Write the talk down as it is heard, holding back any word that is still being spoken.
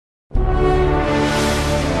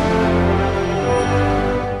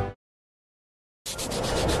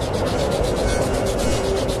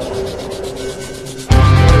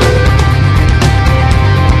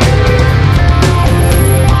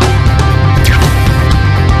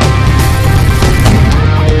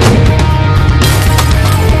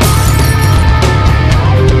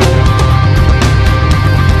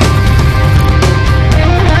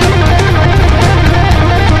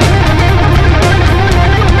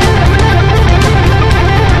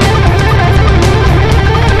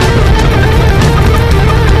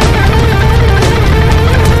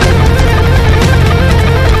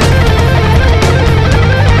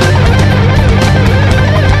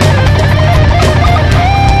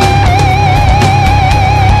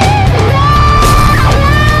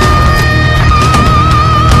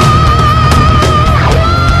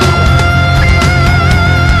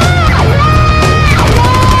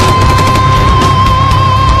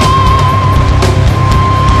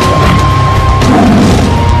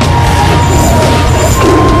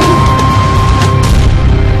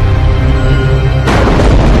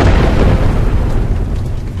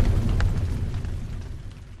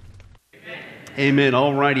Amen.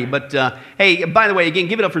 All righty. But hey, by the way, again,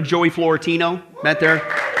 give it up for Joey Florentino back there.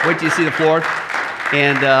 Wait till you see the floor.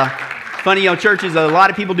 And funny, churches, a lot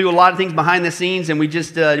of people do a lot of things behind the scenes, and we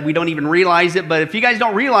don't even realize it. But if you guys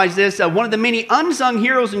don't realize this, one of the many unsung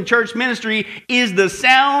heroes in church ministry is the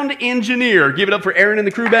sound engineer. Give it up for Aaron and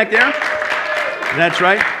the crew back there. That's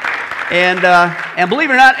right. And believe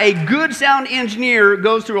it or not, a good sound engineer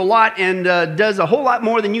goes through a lot and does a whole lot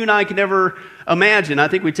more than you and I could ever imagine. I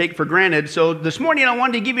think we take for granted. So this morning I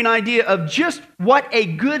wanted to give you an idea of just what a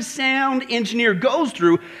good sound engineer goes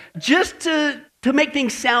through just to make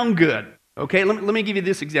things sound good. Okay, let me give you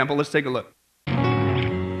this example. Let's take a look.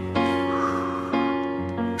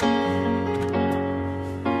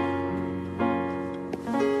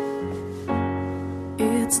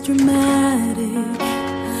 It's dramatic.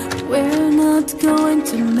 We're not going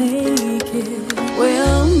to make it.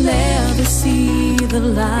 We'll never see the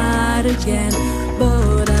light again.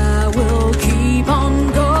 But I will keep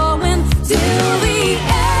on going till the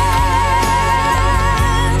end.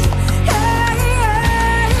 Yeah, yeah,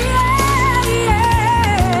 yeah,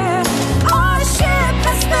 yeah. Our ship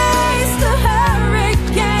has faced a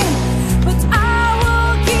hurricane, but I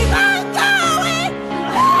will keep on going.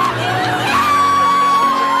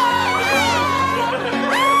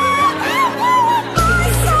 My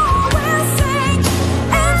soul will sing,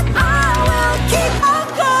 and I will keep on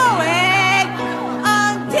going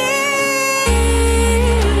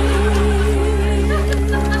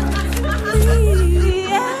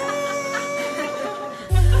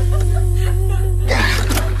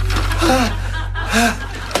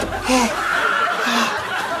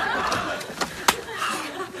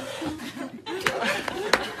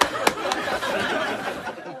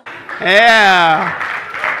Yeah.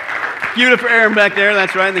 Give it up for Aaron back there.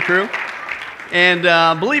 That's right, in the crew. And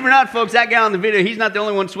believe it or not, folks, that guy on the video, he's not the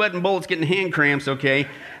only one sweating bullets, getting hand cramps, okay?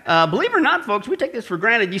 Believe it or not, folks, we take this for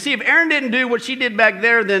granted. You see, if Aaron didn't do what she did back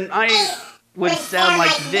there, then I would sound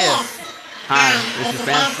like this. Hi, this is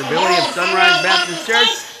Pastor Billy of Sunrise Baptist Church.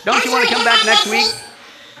 Don't you want to come back next week?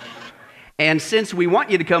 And since we want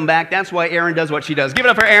you to come back, that's why Aaron does what she does. Give it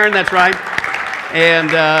up for Aaron, that's right.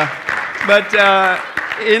 And,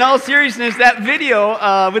 in all seriousness, that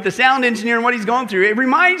video with the sound engineer and what he's going through, it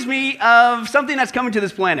reminds me of something that's coming to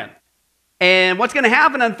this planet. And what's going to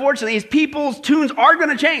happen, unfortunately, is people's tunes are going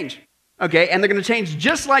to change. Okay, and they're going to change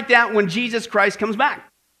just like that when Jesus Christ comes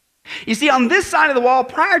back. You see, on this side of the wall,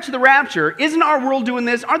 prior to the rapture, isn't our world doing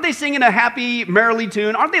this? Aren't they singing a happy, merrily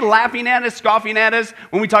tune? Aren't they laughing at us, scoffing at us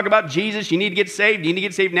when we talk about Jesus? You need to get saved. You need to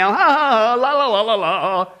get saved now. Ha, ha, ha, la, la, la, la,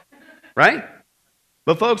 la. Right?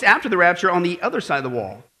 But folks, after the rapture, on the other side of the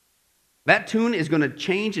wall, that tune is going to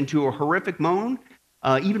change into a horrific moan,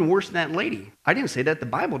 even worse than that lady. I didn't say that, the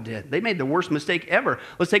Bible did. They made the worst mistake ever.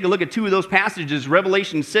 Let's take a look at two of those passages.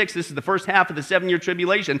 Revelation 6, this is the first half of the 7-year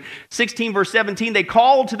tribulation. 16 verse 17, they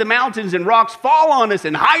called to the mountains and rocks, fall on us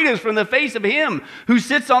and hide us from the face of him who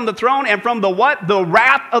sits on the throne and from the what? The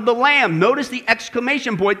wrath of the Lamb. Notice the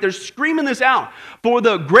exclamation point. They're screaming this out. For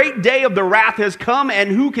the great day of the wrath has come,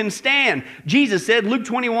 and who can stand? Jesus said, Luke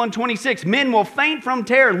 21:26, men will faint from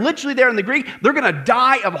terror. Literally there in the Greek, they're going to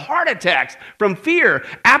die of heart attacks from fear,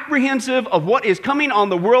 apprehensive of what is coming on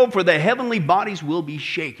the world, for the heavenly bodies will be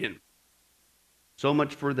shaken. So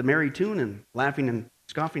much for the merry tune and laughing and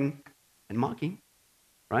scoffing and mocking,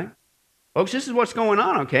 right? Folks, this is what's going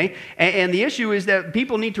on, okay? And the issue is that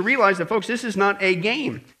people need to realize that, folks, this is not a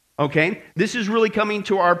game. Okay, this is really coming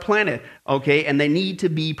to our planet, okay, and they need to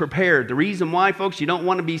be prepared. The reason why, folks, you don't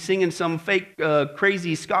want to be singing some fake,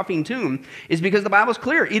 crazy, scoffing tune is because the Bible's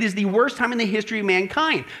clear. It is the worst time in the history of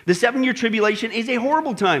mankind. The 7-year tribulation is a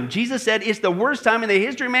horrible time. Jesus said it's the worst time in the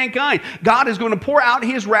history of mankind. God is going to pour out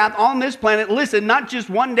his wrath on this planet. Listen, not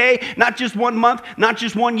just one day, not just 1 month, not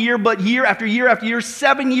just 1 year, but year after year after year,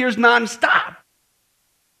 7 years nonstop.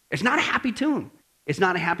 It's not a happy tune. It's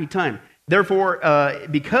not a happy time. Therefore,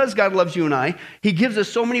 because God loves you and I, he gives us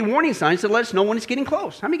so many warning signs to let us know when it's getting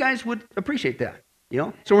close. How many guys would appreciate that? You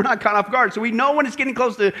know, so we're not caught off guard. So we know when it's getting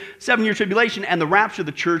close to 7-year tribulation and the rapture of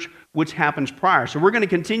the church, which happens prior. So we're going to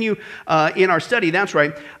continue in our study. That's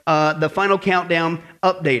right, the Final Countdown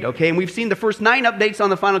update. Okay, and we've seen the first 9 updates on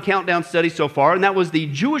the Final Countdown study so far, and that was the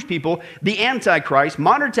Jewish people, the Antichrist,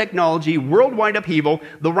 modern technology, worldwide upheaval,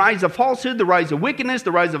 the rise of falsehood, the rise of wickedness,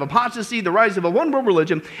 the rise of apostasy, the rise of a one-world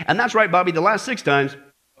religion. And that's right, Bobby. The last 6 times.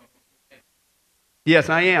 Yes,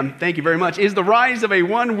 I am. Thank you very much. Is the rise of a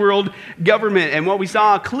one-world government. And what we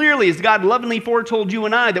saw clearly is God lovingly foretold you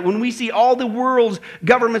and I that when we see all the world's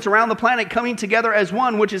governments around the planet coming together as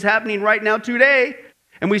one, which is happening right now today,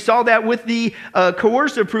 And we saw that with the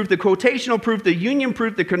coercive proof, the quotational proof, the union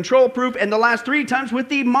proof, the control proof, and the last 3 times with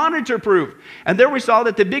the monitor proof. And there we saw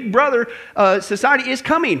that the big brother society is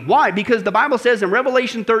coming. Why? Because the Bible says in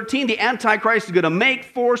Revelation 13, the Antichrist is going to make,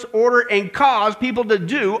 force, order, and cause people to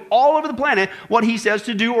do all over the planet what he says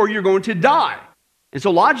to do, or you're going to die. And so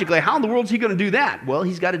logically, how in the world is he going to do that? Well,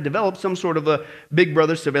 he's got to develop some sort of a big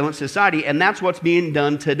brother surveillance society, and that's what's being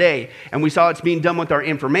done today. And we saw it's being done with our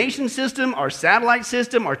information system, our satellite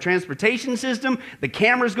system, our transportation system, the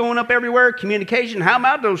cameras going up everywhere, communication. How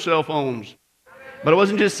about those cell phones? But it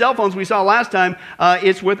wasn't just cell phones we saw last time.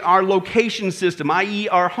 It's with our location system, i.e.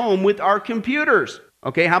 our home, with our computers.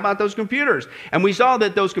 Okay, how about those computers? And we saw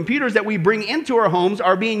that those computers that we bring into our homes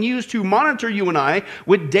are being used to monitor you and I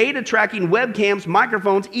with data tracking webcams,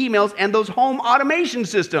 microphones, emails, and those home automation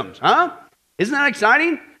systems. Huh? Isn't that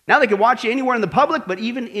exciting? Now they can watch you anywhere in the public, but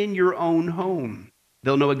even in your own home.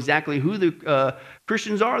 They'll know exactly who the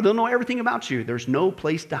Christians are. They'll know everything about you. There's no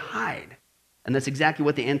place to hide. And that's exactly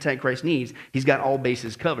what the Antichrist needs. He's got all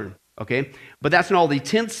bases covered. Okay, but that's not all. The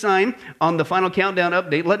 10th sign on the final countdown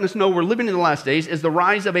update, letting us know we're living in the last days, is the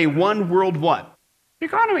rise of a one world what?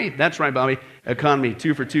 Economy. That's right, Bobby. Economy.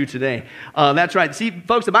 2 for 2 today. That's right. See,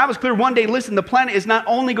 folks, the Bible's clear. One day, listen, the planet is not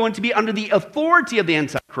only going to be under the authority of the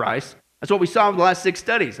Antichrist. That's what we saw in the last 6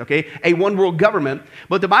 studies, okay? A one world government.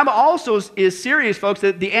 But the Bible also is serious, folks,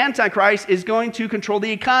 that the Antichrist is going to control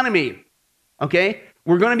the economy, okay?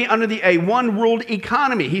 We're going to be under a one-world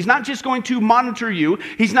economy. He's not just going to monitor you.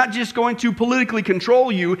 He's not just going to politically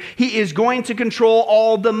control you. He is going to control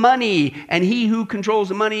all the money. And he who controls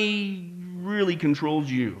the money really controls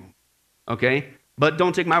you. Okay? But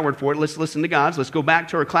don't take my word for it. Let's listen to God's. Let's go back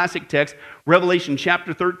to our classic text, Revelation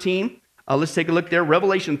chapter 13. Let's take a look there.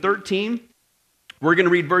 Revelation 13. We're going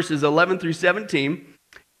to read verses 11 through 17.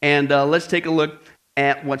 And let's take a look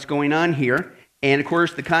at what's going on here. And, of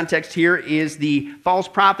course, the context here is the false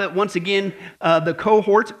prophet, once again, the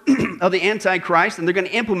cohort of the Antichrist, and they're going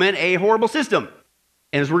to implement a horrible system.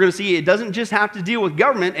 And as we're going to see, it doesn't just have to deal with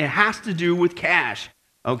government, it has to do with cash,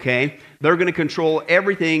 okay? They're going to control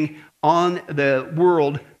everything on the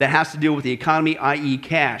world that has to deal with the economy, i.e.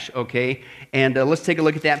 cash, okay? And let's take a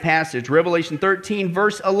look at that passage. Revelation 13,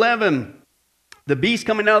 verse 11. The beast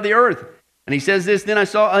coming out of the earth. And he says this, then I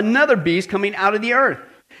saw another beast coming out of the earth.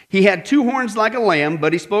 He had 2 horns like a lamb,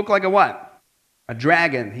 but he spoke like a what? A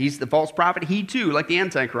dragon. He's the false prophet. He too, like the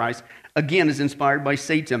Antichrist, again is inspired by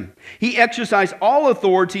Satan. He exercised all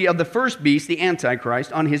authority of the first beast, the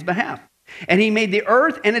Antichrist, on his behalf. And he made the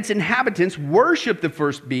earth and its inhabitants worship the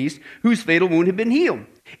first beast, whose fatal wound had been healed.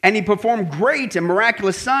 And he performed great and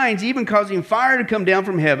miraculous signs, even causing fire to come down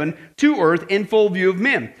from heaven to earth in full view of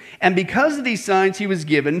men. And because of these signs he was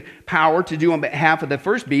given power to do on behalf of the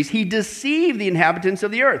first beast, he deceived the inhabitants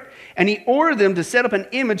of the earth. And he ordered them to set up an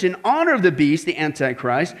image in honor of the beast, the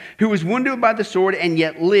Antichrist, who was wounded by the sword and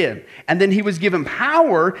yet lived. And then he was given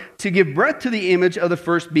power to give breath to the image of the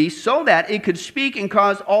first beast, so that it could speak and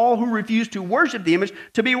cause all who refused to worship the image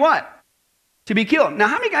to be what? To be killed. Now,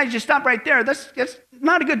 how many guys just stop right there? That's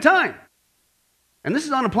not a good time. And this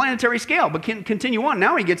is on a planetary scale, but can continue on.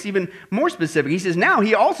 Now he gets even more specific. He says, now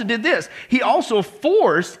he also did this. He also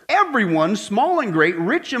forced everyone, small and great,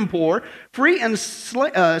 rich and poor, free and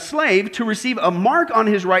slave, to receive a mark on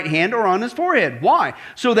his right hand or on his forehead. Why?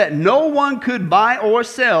 So that no one could buy or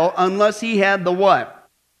sell unless he had the what?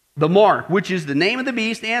 The mark, which is the name of the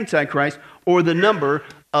beast, the Antichrist, or the number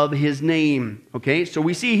of his name. Okay, so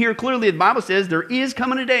we see here clearly the Bible says there is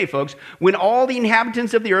coming a day, folks, when all the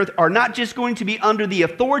inhabitants of the earth are not just going to be under the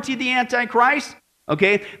authority of the Antichrist,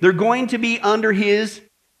 okay, they're going to be under his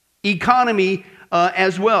economy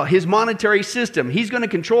as well, his monetary system. He's going to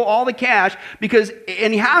control all the cash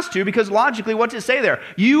and he has to, because logically, what's it say there?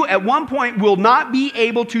 You at one point will not be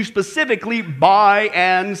able to specifically buy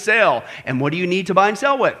and sell. And what do you need to buy and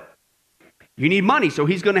sell with? You need money, so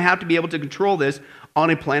he's going to have to be able to control this on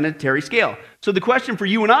a planetary scale. So the question for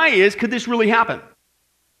you and I is, could this really happen?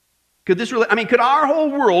 Could our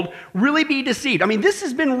whole world really be deceived? I mean, this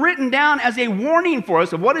has been written down as a warning for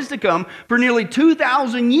us of what is to come for nearly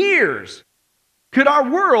 2,000 years. Could our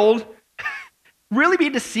world really be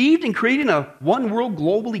deceived in creating a one-world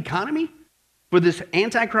global economy for this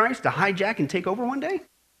Antichrist to hijack and take over one day?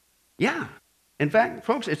 Yeah. In fact,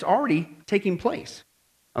 folks, it's already taking place.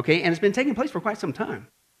 Okay, and it's been taking place for quite some time.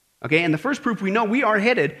 Okay, and the first proof we know we are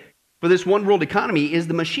headed for this one world economy is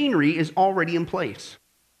the machinery is already in place.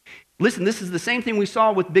 Listen, this is the same thing we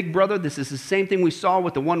saw with Big Brother. This is the same thing we saw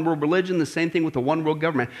with the one world religion, the same thing with the one world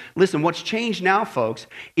government. Listen, what's changed now, folks,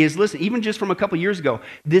 is, listen, even just from a couple years ago,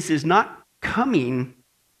 this is not coming,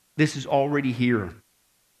 this is already here.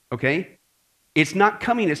 Okay? It's not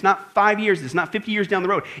coming. It's not 5 years. It's not 50 years down the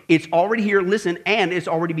road. It's already here, listen, and it's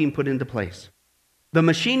already being put into place. The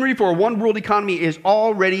machinery for a one world economy is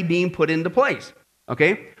already being put into place.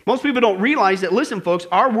 Okay? Most people don't realize that, listen, folks,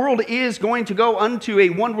 our world is going to go unto a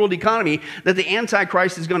one world economy that the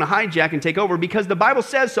Antichrist is going to hijack and take over because the Bible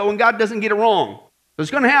says so and God doesn't get it wrong. So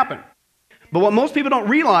it's going to happen. But what most people don't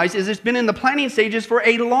realize is it's been in the planning stages for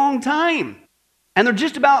a long time. And they're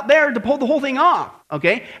just about there to pull the whole thing off,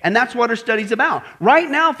 okay? And that's what our study's about. Right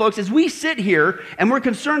now, folks, as we sit here and we're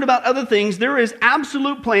concerned about other things, there is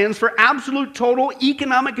absolute plans for absolute total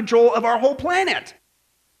economic control of our whole planet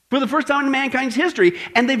for the first time in mankind's history.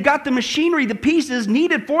 And they've got the machinery, the pieces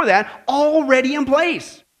needed for that already in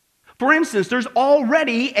place. For instance, there's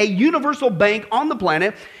already a universal bank on the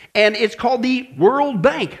planet, and it's called the World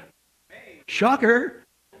Bank. Shocker.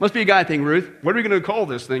 Must be a guy thing, Ruth. What are we going to call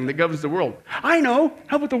this thing that governs the world? I know.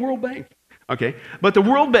 How about the World Bank? Okay. But the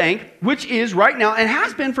World Bank, which is right now, and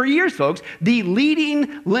has been for years, folks, the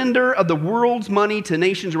leading lender of the world's money to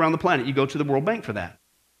nations around the planet. You go to the World Bank for that.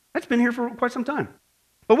 That's been here for quite some time.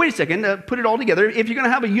 But wait a second, put it all together. If you're going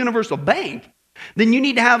to have a universal bank, then you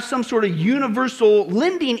need to have some sort of universal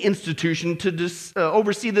lending institution to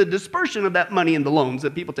oversee the dispersion of that money and the loans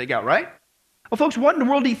that people take out, right? Well, folks, what in the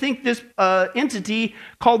world do you think this entity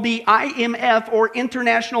called the IMF, or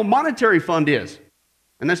International Monetary Fund, is?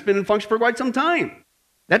 And that's been in function for quite some time.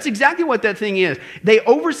 That's exactly what that thing is. They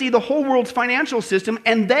oversee the whole world's financial system,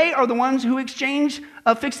 and they are the ones who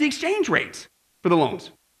fix the exchange rates for the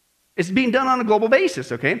loans. It's being done on a global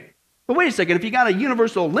basis, okay? But wait a second, if you got a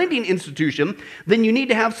universal lending institution, then you need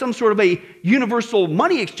to have some sort of a universal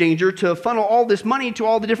money exchanger to funnel all this money to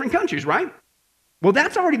all the different countries, right? Well,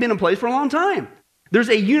 that's already been in place for a long time. There's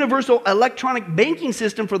a universal electronic banking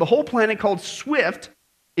system for the whole planet called SWIFT,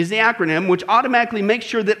 is the acronym, which automatically makes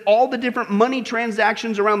sure that all the different money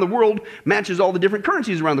transactions around the world matches all the different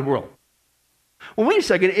currencies around the world. Well, wait a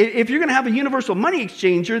second. If you're going to have a universal money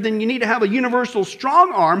exchanger, then you need to have a universal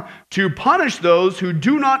strong arm to punish those who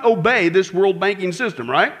do not obey this world banking system,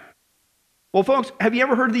 right? Well, folks, have you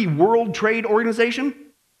ever heard of the World Trade Organization?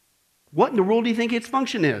 What in the world do you think its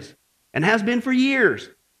function is? And has been for years.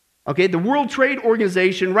 Okay, the World Trade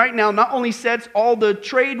Organization right now not only sets all the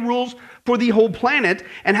trade rules for the whole planet,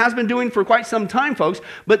 and has been doing for quite some time, folks,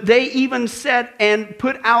 but they even set and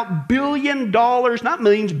put out $1 billion, not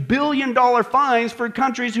millions, $1 billion fines for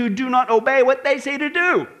countries who do not obey what they say to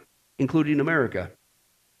do, including America,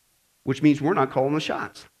 which means we're not calling the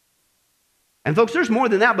shots. And folks, there's more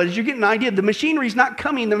than that, but as you get an idea, the machinery's not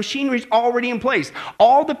coming, the machinery's already in place.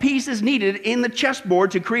 All the pieces needed in the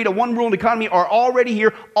chessboard to create a one world economy are already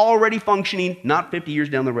here, already functioning, not 50 years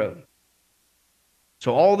down the road.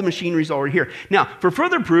 So all the machinery's already here. Now, for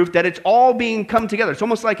further proof that it's all being come together, it's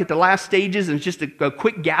almost like at the last stages and it's just a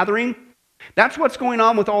quick gathering. That's what's going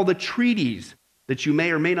on with all the treaties that you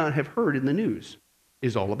may or may not have heard in the news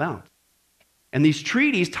is all about. And these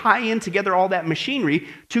treaties tie in together all that machinery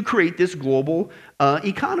to create this global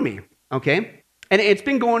economy, okay? And it's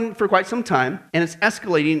been going for quite some time, and it's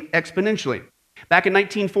escalating exponentially. Back in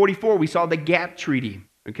 1944, we saw the GATT Treaty,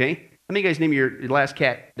 okay? How many of you guys name your last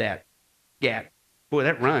cat that? GATT. Boy,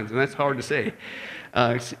 that rhymes, and that's hard to say.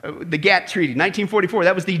 The GATT Treaty, 1944,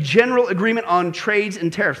 that was the General Agreement on Trades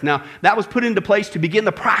and Tariffs. Now, that was put into place to begin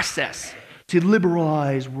the process to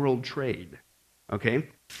liberalize world trade, okay?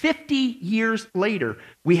 50 years later,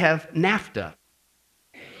 we have NAFTA.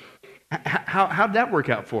 How'd that work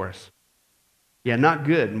out for us? Yeah, not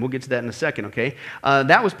good, and we'll get to that in a second, okay?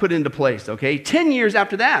 That was put into place, okay? 10 years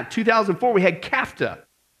after that, 2004, we had CAFTA,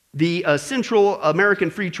 the Central American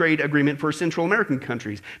Free Trade Agreement for Central American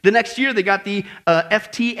countries. The next year, they got the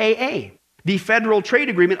FTAA, the Federal Trade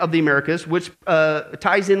Agreement of the Americas, which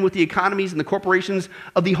ties in with the economies and the corporations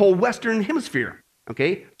of the whole Western Hemisphere.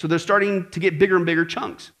 Okay, so they're starting to get bigger and bigger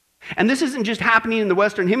chunks. And this isn't just happening in the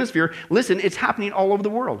Western Hemisphere. Listen, it's happening all over the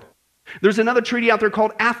world. There's another treaty out there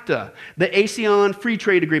called AFTA, the ASEAN Free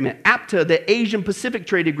Trade Agreement, APTA, the Asian Pacific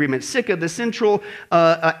Trade Agreement, SICA, the Central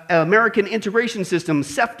American Integration System,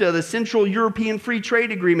 CEFTA, the Central European Free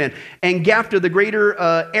Trade Agreement, and GAFTA, the Greater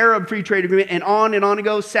Arab Free Trade Agreement, and on it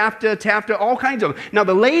goes, SAFTA, TAFTA, all kinds of them. Now,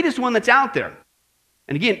 the latest one that's out there,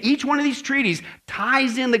 and again, each one of these treaties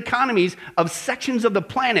ties in the economies of sections of the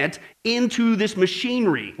planet into this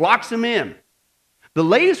machinery, locks them in. The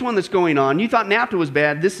latest one that's going on, you thought NAFTA was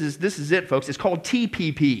bad, this is it, folks. It's called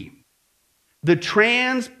TPP, the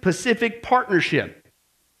Trans-Pacific Partnership.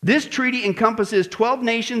 This treaty encompasses 12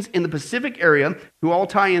 nations in the Pacific area who all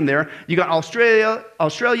tie in there. You got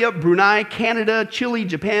Australia, Brunei, Canada, Chile,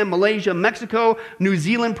 Japan, Malaysia, Mexico, New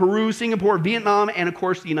Zealand, Peru, Singapore, Vietnam, and of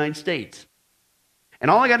course the United States. And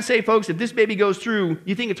all I got to say, folks, if this baby goes through,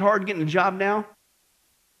 you think it's hard getting a job now?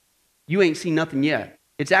 You ain't seen nothing yet.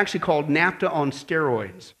 It's actually called NAFTA on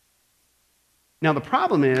steroids. Now, the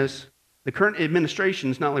problem is the current administration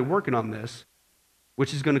is not only working on this,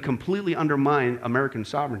 which is going to completely undermine American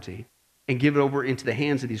sovereignty and give it over into the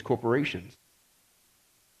hands of these corporations,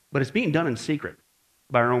 but it's being done in secret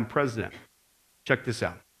by our own president. Check this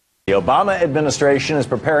out. The Obama administration is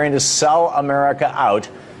preparing to sell America out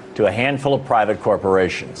to a handful of private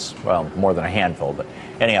corporations. Well, more than a handful, but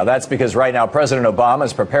anyhow, that's because right now President Obama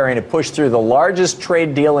is preparing to push through the largest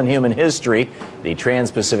trade deal in human history, the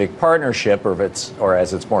Trans-Pacific Partnership, or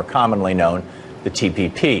as it's more commonly known, the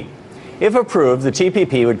TPP. If approved, the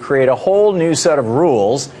TPP would create a whole new set of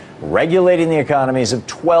rules regulating the economies of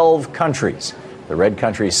 12 countries. The red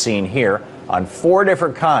countries seen here on 4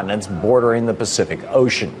 different continents bordering the Pacific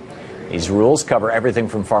Ocean. These rules cover everything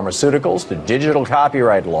from pharmaceuticals to digital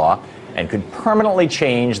copyright law and could permanently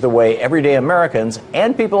change the way everyday Americans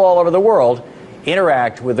and people all over the world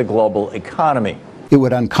interact with the global economy. It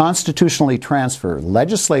would unconstitutionally transfer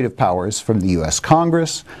legislative powers from the U.S.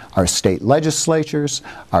 Congress, our state legislatures,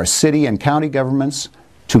 our city and county governments,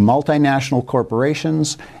 to multinational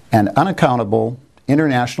corporations and unaccountable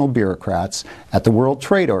international bureaucrats at the World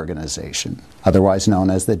Trade Organization, otherwise known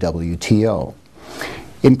as the WTO.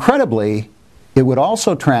 Incredibly, it would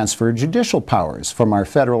also transfer judicial powers from our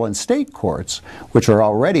federal and state courts, which are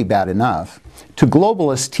already bad enough, to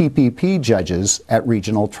globalist TPP judges at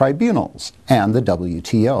regional tribunals and the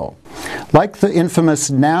WTO. Like the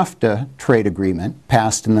infamous NAFTA trade agreement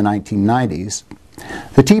passed in the 1990s,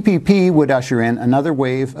 the TPP would usher in another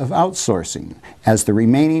wave of outsourcing, as the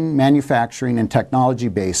remaining manufacturing and technology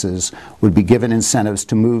bases would be given incentives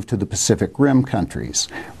to move to the Pacific Rim countries,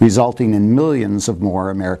 resulting in millions of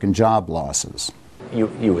more American job losses.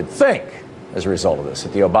 You would think, as a result of this,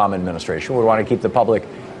 that the Obama administration would want to keep the public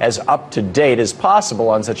as up to date as possible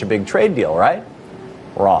on such a big trade deal, right?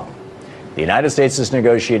 Wrong. The United States has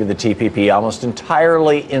negotiated the TPP almost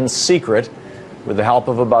entirely in secret, with the help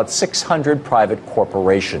of about 600 private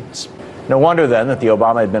corporations. No wonder then that the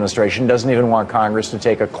Obama administration doesn't even want Congress to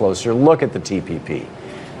take a closer look at the TPP.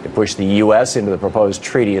 To push the U.S. into the proposed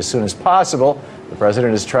treaty as soon as possible, the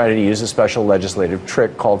president is trying to use a special legislative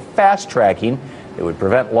trick called fast-tracking that would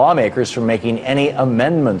prevent lawmakers from making any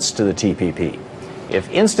amendments to the TPP. If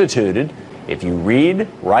instituted, if you read,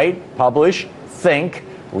 write, publish, think,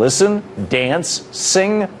 listen, dance,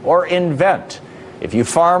 sing, or invent, if you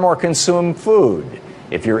farm or consume food,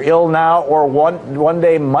 if you're ill now or one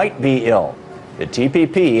day might be ill, the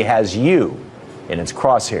TPP has you in its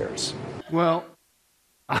crosshairs. Well,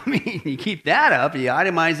 I mean, you keep that up, you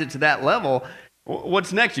itemize it to that level.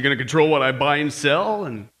 What's next? You're going to control what I buy and sell?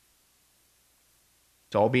 And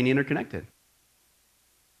it's all being interconnected.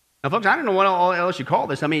 Now, folks, I don't know what else you call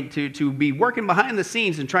this. I mean, to be working behind the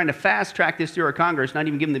scenes and trying to fast track this through our Congress, not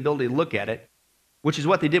even given the ability to look at it, which is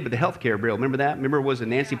what they did with the health care bill. Remember that? Remember it was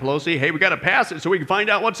Nancy Pelosi? Hey, we got to pass it so we can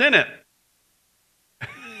find out what's in it.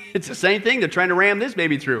 It's the same thing. They're trying to ram this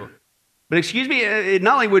baby through. But excuse me, it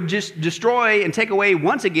not only would just destroy and take away,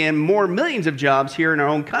 once again, more millions of jobs here in our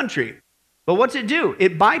own country, but what's it do?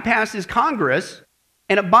 It bypasses Congress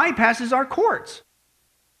and it bypasses our courts.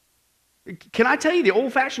 Can I tell you the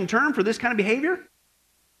old-fashioned term for this kind of behavior?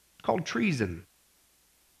 It's called treason.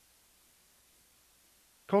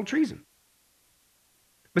 It's called treason.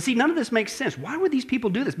 But see, none of this makes sense. Why would these people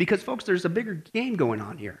do this? Because, folks, there's a bigger game going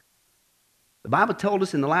on here. The Bible told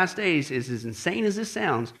us in the last days, is as insane as this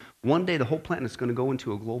sounds, one day the whole planet is going to go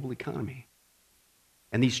into a global economy.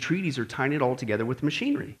 And these treaties are tying it all together with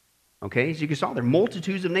machinery. Okay, as you saw, there are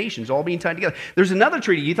multitudes of nations all being tied together. There's another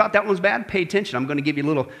treaty. You thought that one was bad? Pay attention. I'm going to give you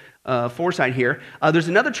a little foresight here. There's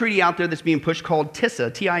another treaty out there that's being pushed called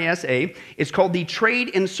TISA, T-I-S-A. It's called the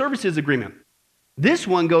Trade and Services Agreement. This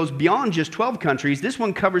one goes beyond just 12 countries. This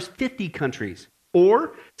one covers 50 countries,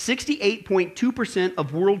 or 68.2%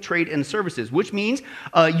 of world trade and services, which means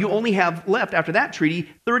you only have left, after that treaty,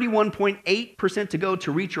 31.8% to go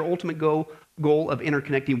to reach your ultimate goal of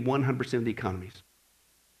interconnecting 100% of the economies.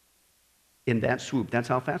 In that swoop, that's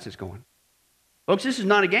how fast it's going. Folks, this is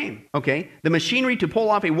not a game, okay? The machinery to pull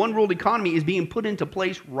off a one-world economy is being put into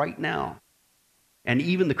place right now. And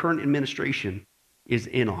even the current administration is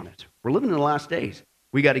in on it. We're living in the last days.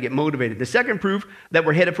 We got to get motivated. The second proof that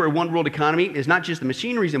we're headed for a one-world economy is not just the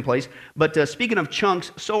machinery's in place, but speaking of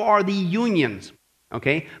chunks, so are the unions.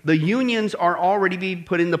 Okay? The unions are already being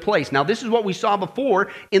put into place. Now, this is what we saw before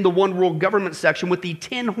in the one world government section with the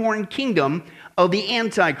 10-horn kingdom of the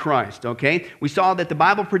Antichrist. Okay? We saw that the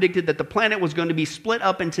Bible predicted that the planet was going to be split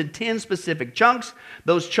up into 10 specific chunks.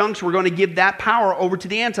 Those chunks were going to give that power over to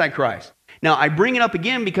the Antichrist. Now, I bring it up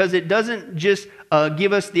again because it doesn't just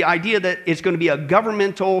give us the idea that it's going to be a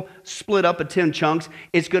governmental split up of 10 chunks.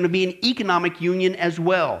 It's going to be an economic union as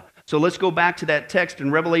well. So let's go back to that text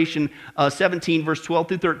in Revelation 17, verse 12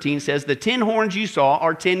 through 13. It says, the 10 horns you saw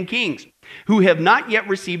are 10 kings who have not yet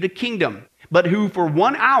received a kingdom, but who for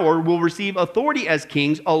 1 hour will receive authority as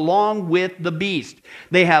kings along with the beast.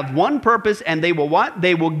 They have one purpose, and they will what?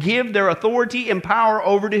 They will give their authority and power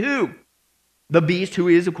over to who? The beast, who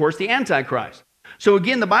is, of course, the Antichrist. So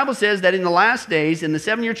again, the Bible says that in the last days, in the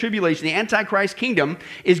 7-year tribulation, the Antichrist kingdom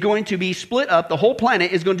is going to be split up. The whole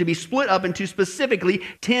planet is going to be split up into specifically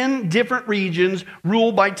 10 different regions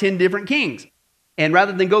ruled by 10 different kings. And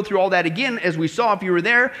rather than go through all that again, as we saw if you were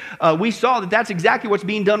there, we saw that that's exactly what's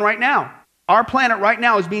being done right now. Our planet right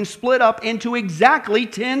now is being split up into exactly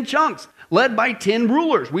 10 chunks, led by 10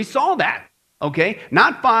 rulers. We saw that. Okay,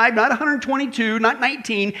 not 5, not 122, not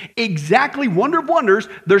 19, exactly, wonder of wonders,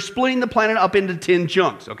 they're splitting the planet up into 10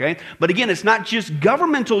 chunks, okay? But again, it's not just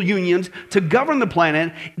governmental unions to govern the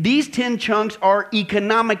planet. These 10 chunks are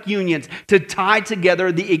economic unions to tie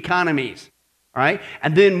together the economies, all right?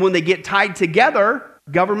 And then when they get tied together,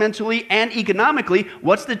 governmentally and economically,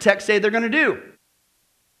 what's the text say they're going to do?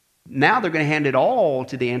 Now they're going to hand it all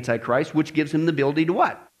to the Antichrist, which gives him the ability to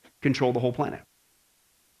what? Control the whole planet.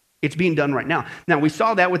 It's being done right now. Now, we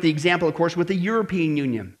saw that with the example, of course, with the European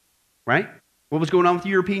Union, right? What was going on with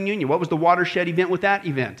the European Union? What was the watershed event with that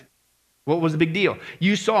event? What was the big deal?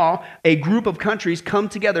 You saw a group of countries come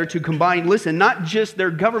together to combine, listen, not just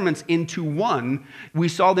their governments into one. We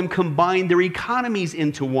saw them combine their economies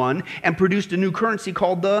into one and produced a new currency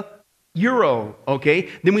called the Euro, okay?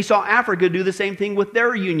 Then we saw Africa do the same thing with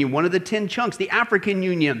their union, one of the 10 chunks, the African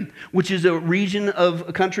Union, which is a region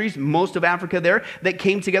of countries, most of Africa there, that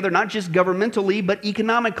came together not just governmentally, but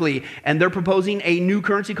economically. And they're proposing a new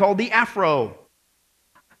currency called the Afro.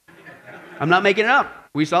 I'm not making it up.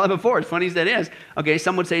 We saw it before, as funny as that is. Okay,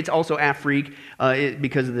 some would say it's also Afrique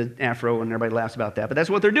because of the afro, and everybody laughs about that. But that's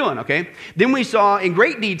what they're doing, okay? Then we saw in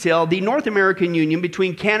great detail the North American Union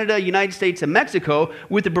between Canada, United States, and Mexico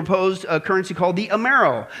with the proposed currency called the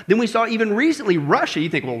Amero. Then we saw even recently Russia. You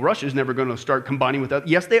think, well, Russia's never going to start combining with us.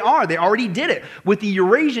 Yes, they are. They already did it. With the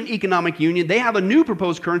Eurasian Economic Union, they have a new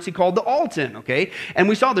proposed currency called the Alton, okay? And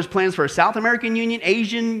we saw there's plans for a South American Union,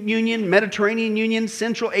 Asian Union, Mediterranean Union,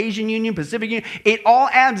 Central Asian Union, Pacific Union. It all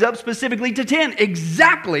adds up specifically to 10,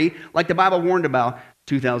 exactly like the Bible warned about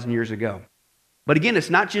 2,000 years ago. But again, it's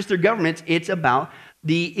not just their governments, it's about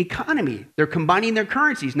the economy. They're combining their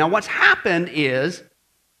currencies. Now, what's happened is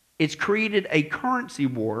it's created a currency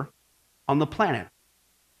war on the planet.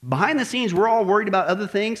 Behind the scenes, we're all worried about other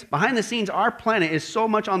things. Behind the scenes, our planet is so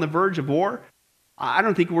much on the verge of war, I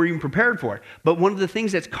don't think we're even prepared for it. But one of the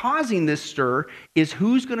things that's causing this stir is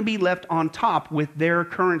who's going to be left on top with their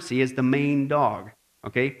currency as the main dog.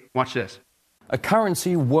 Okay, watch this. A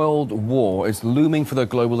currency world war is looming for the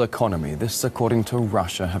global economy. This according to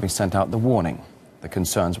Russia having sent out the warning. The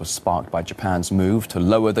concerns were sparked by Japan's move to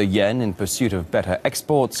lower the yen in pursuit of better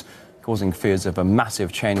exports, causing fears of a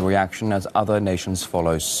massive chain reaction as other nations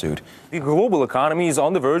follow suit. The global economy is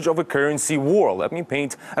on the verge of a currency war. Let me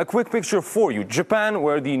paint a quick picture for you. Japan,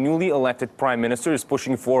 where the newly elected prime minister is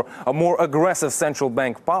pushing for a more aggressive central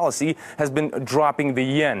bank policy, has been dropping the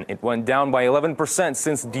yen. It went down by 11%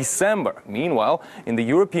 since December. Meanwhile, in the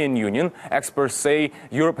European Union, experts say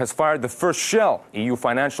Europe has fired the first shell. EU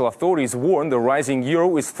financial authorities warn the rising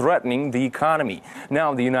euro is threatening the economy.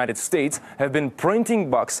 Now, the United States have been printing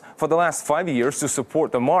bucks for the last 5 years to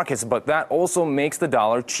support the markets, but that also makes the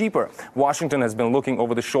dollar cheaper. Washington has been looking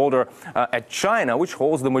over the shoulder at China, which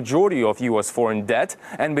holds the majority of U.S. foreign debt,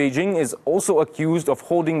 and Beijing is also accused of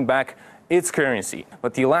holding back its currency.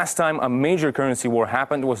 But the last time a major currency war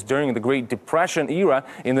happened was during the Great Depression era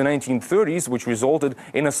in the 1930s, which resulted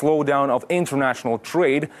in a slowdown of international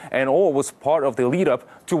trade, and all was part of the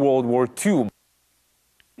lead-up to World War II.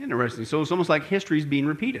 Interesting. So it's almost like history's being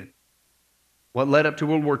repeated. What led up to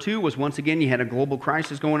World War II was, once again, you had a global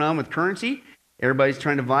crisis going on with currency. Everybody's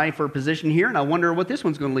trying to vie for a position here, and I wonder what this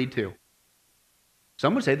one's going to lead to.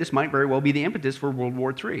 Some would say this might very well be the impetus for World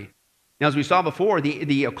War III. Now, as we saw before,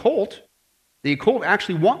 the occult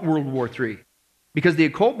actually want World War III because the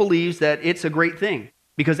occult believes that it's a great thing.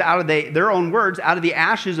 Because out of their own words, out of the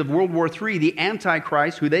ashes of World War III, the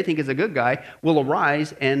Antichrist, who they think is a good guy, will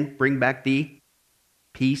arise and bring back the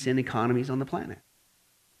peace and economies on the planet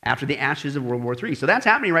after the ashes of World War III. So that's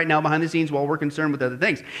happening right now behind the scenes while we're concerned with other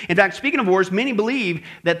things. In fact, speaking of wars, many believe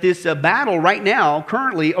that this battle right now,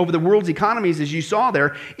 currently, over the world's economies, as you saw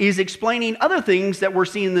there, is explaining other things that we're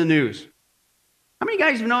seeing in the news. How many of you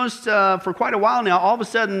guys have noticed for quite a while now, all of a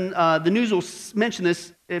sudden, the news will mention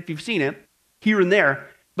this, if you've seen it, here and there.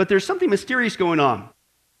 But there's something mysterious going on.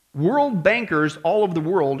 World bankers all over the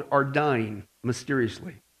world are dying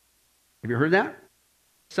mysteriously. Have you heard that?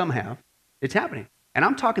 Some have. It's happening. And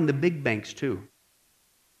I'm talking the big banks too.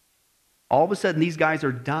 All of a sudden, these guys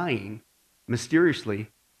are dying mysteriously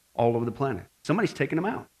all over the planet. Somebody's taking them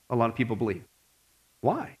out, a lot of people believe.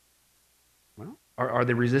 Why? Well, are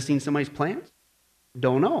they resisting somebody's plans?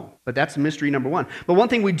 Don't know. But that's mystery number one. But one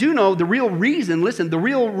thing we do know, the real reason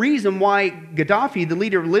why Gaddafi, the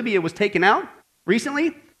leader of Libya, was taken out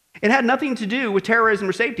recently, it had nothing to do with terrorism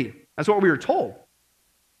or safety. That's what we were told.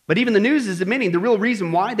 But even the news is admitting the real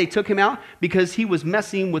reason why they took him out, because he was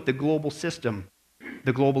messing with the global system,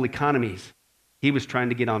 the global economies. He was trying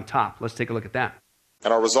to get on top. Let's take a look at that.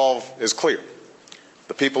 And our resolve is clear.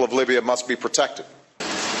 The people of Libya must be protected.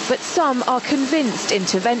 But some are convinced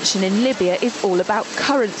intervention in Libya is all about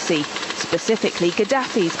currency, specifically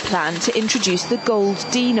Gaddafi's plan to introduce the gold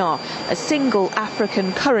dinar, a single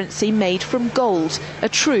African currency made from gold, a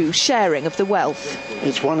true sharing of the wealth.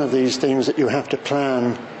 It's one of these things that you have to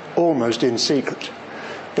plan almost in secret,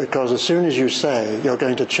 because as soon as you say you're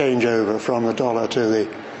going to change over from the dollar to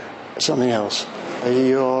something else,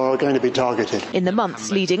 you're going to be targeted. In the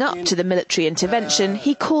months leading up to the military intervention,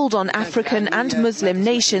 he called on African and Muslim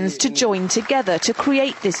nations to join together to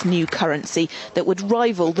create this new currency that would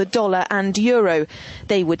rival the dollar and euro.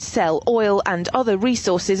 They would sell oil and other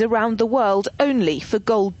resources around the world only for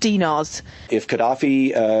gold dinars. If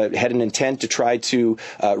Gaddafi had an intent to try to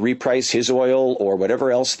reprice his oil or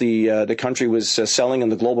whatever else the country was selling in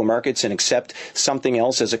the global markets and accept something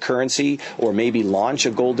else as a currency, or maybe launch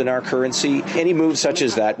a gold dinar currency, any move such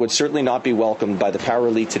as that would certainly not be welcomed by the power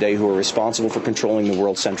elite today who are responsible for controlling the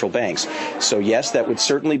world's central banks. So yes, that would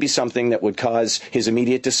certainly be something that would cause his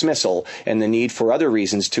immediate dismissal and the need for other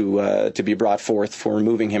reasons to be brought forth for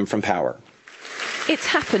removing him from power. It's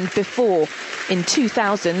happened before. In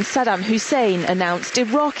 2000, Saddam Hussein announced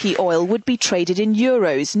Iraqi oil would be traded in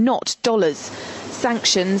euros, not dollars.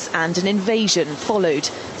 Sanctions and an invasion followed.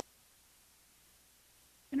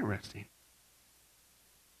 Interesting.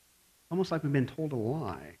 Almost like we've been told a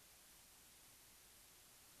lie.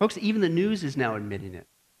 Folks, even the news is now admitting it.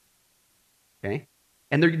 Okay?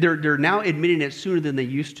 And they're now admitting it sooner than they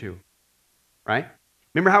used to. Right?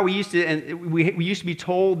 Remember how we used to be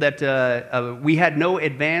told that we had no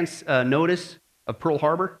advance notice of Pearl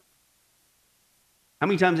Harbor? How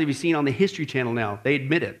many times have you seen on the History Channel now? They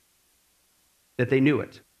admit it, that they knew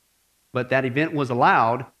it. But that event was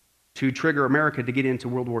allowed to trigger America to get into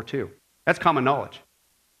World War II. That's common knowledge.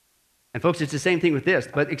 And folks, it's the same thing with this,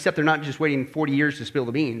 but except they're not just waiting 40 years to spill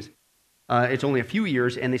the beans. It's only a few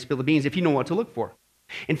years, and they spill the beans if you know what to look for.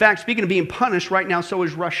 In fact, speaking of being punished, right now, so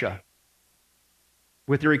is Russia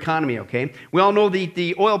with their economy, okay? We all know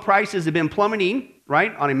the oil prices have been plummeting,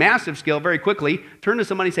 right, on a massive scale very quickly. Turn to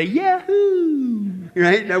somebody and say, yahoo,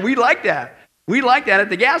 right? Now, we like that. We like that at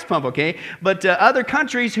the gas pump, okay? But other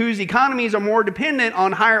countries whose economies are more dependent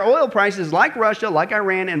on higher oil prices, like Russia, like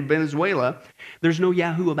Iran, and Venezuela, there's no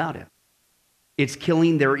yahoo about it. It's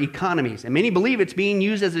killing their economies. And many believe it's being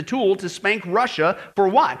used as a tool to spank Russia for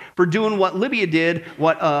what? For doing what Libya did,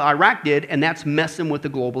 what Iraq did, and that's messing with the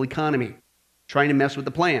global economy, trying to mess with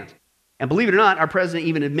the plans. And believe it or not, our president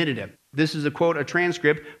even admitted it. This is a quote, a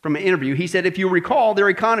transcript from an interview. He said, if you recall, their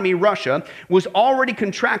economy, Russia, was already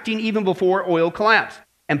contracting even before oil collapsed.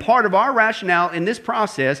 And part of our rationale in this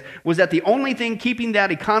process was that the only thing keeping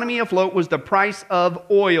that economy afloat was the price of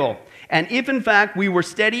oil. And if, in fact, we were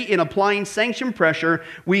steady in applying sanction pressure,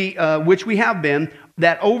 which we have been,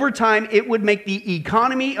 that over time it would make the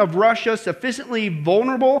economy of Russia sufficiently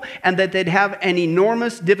vulnerable and that they'd have an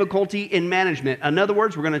enormous difficulty in management. In other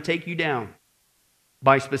words, we're going to take you down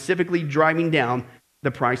by specifically driving down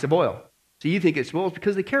the price of oil. So you think it's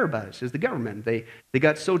because they care about us as the government. They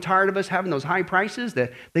got so tired of us having those high prices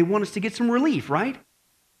that they want us to get some relief, right?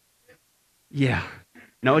 Yeah.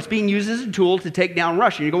 No, it's being used as a tool to take down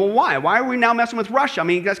Russia. You go, well, why? Why are we now messing with Russia? I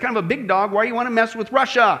mean, that's kind of a big dog. Why do you want to mess with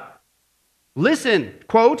Russia? Listen,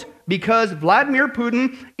 quote, because Vladimir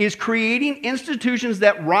Putin is creating institutions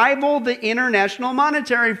that rival the International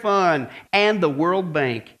Monetary Fund and the World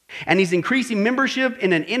Bank. And he's increasing membership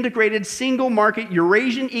in an integrated single market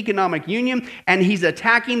Eurasian Economic Union, and he's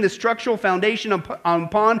attacking the structural foundation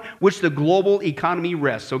upon which the global economy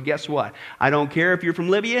rests. So guess what? I don't care if you're from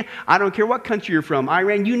Libya. I don't care what country you're from.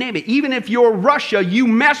 Iran, you name it. Even if you're Russia, you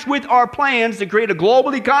mess with our plans to create a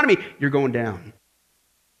global economy, you're going down.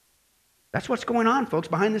 That's what's going on, folks,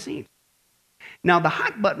 behind the scenes. Now, the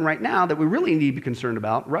hot button right now that we really need to be concerned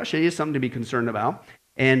about, Russia is something to be concerned about,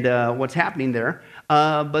 and what's happening there.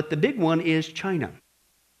 But the big one is China.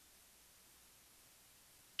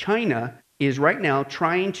 China is right now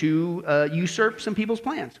trying to usurp some people's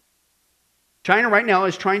plans. China right now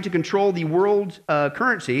is trying to control the world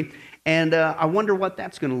currency, and I wonder what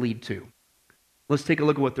that's going to lead to. Let's take a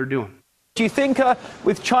look at what they're doing. Do you think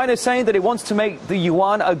with China saying that it wants to make the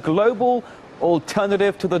yuan a global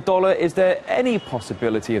alternative to the dollar, is there any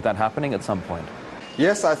possibility of that happening at some point?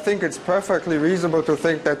 Yes, I think it's perfectly reasonable to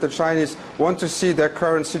think that the Chinese want to see their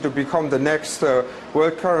currency to become the next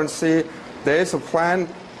world currency. There is a plan.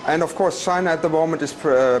 And of course, China at the moment is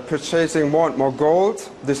purchasing more and more gold.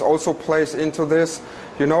 This also plays into this.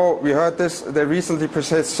 You know, we heard this. They recently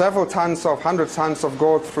purchased several tons of, 100 tons of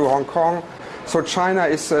gold through Hong Kong. So China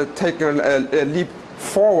is taking a leap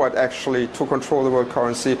forward, actually, to control the world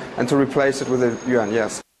currency and to replace it with the yuan,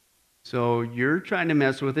 yes. So you're trying to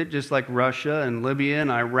mess with it just like Russia and Libya and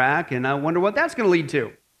Iraq, and I wonder what that's going to lead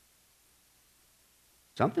to.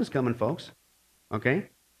 Something's coming, folks. Okay?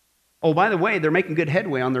 Oh, by the way, they're making good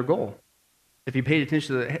headway on their goal. If you paid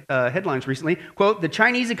attention to the headlines recently, quote, the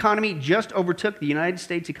Chinese economy just overtook the United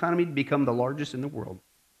States economy to become the largest in the world.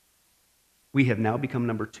 We have now become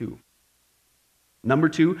number 2. Number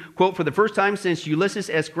 2, quote, for the first time since Ulysses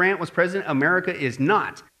S. Grant was president, America is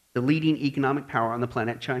not the leading economic power on the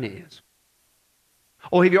planet. China is.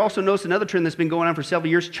 Oh, have you also noticed another trend that's been going on for several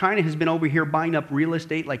years? China has been over here buying up real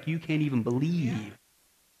estate like you can't even believe.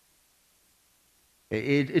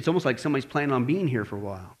 It's almost like somebody's planning on being here for a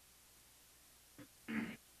while.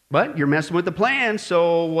 But you're messing with the plan,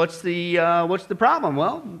 so what's the problem?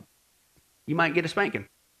 Well, you might get a spanking.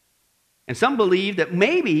 And some believe that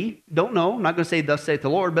maybe, don't know, I'm not going to say thus saith the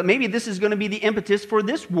Lord, but maybe this is going to be the impetus for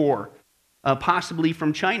this war, possibly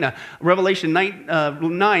from China. Revelation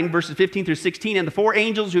 9 verses 15 through 16, and the 4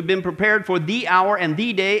 angels who have been prepared for the hour and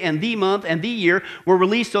the day and the month and the year were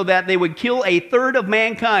released so that they would kill 1/3 of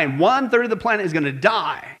mankind. 1/3 of the planet is going to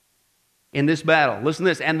die in this battle. Listen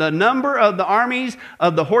to this. And the number of the armies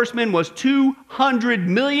of the horsemen was 200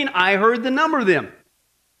 million. I heard the number of them.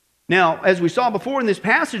 Now, as we saw before in this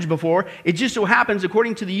passage before, it just so happens,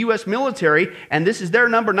 according to the U.S. military, and this is their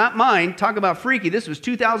number, not mine, talk about freaky, this was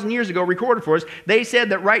 2,000 years ago recorded for us, they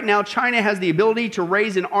said that right now China has the ability to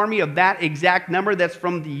raise an army of that exact number. That's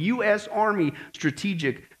from the U.S. Army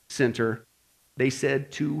Strategic Center. They said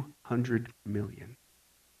 200 million.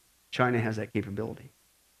 China has that capability.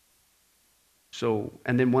 So,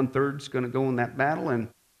 and then 1/3 is going to go in that battle, and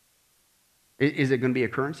is it going to be a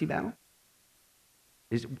currency battle?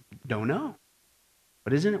 Don't know.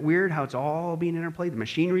 But isn't it weird how it's all being interplayed? The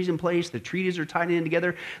machinery's in place, the treaties are tied in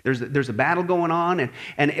together, there's a battle going on,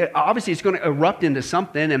 and obviously it's going to erupt into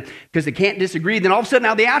something, and because they can't disagree. Then all of a sudden,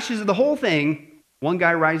 out of the ashes of the whole thing, one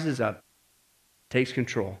guy rises up, takes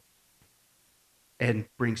control, and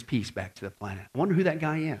brings peace back to the planet. I wonder who that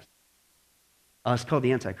guy is. It's called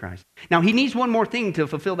the Antichrist. Now, he needs one more thing to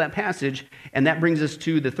fulfill that passage, and that brings us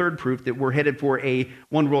to the third proof that we're headed for a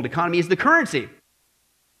one-world economy, is the currency.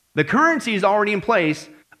 The currency is already in place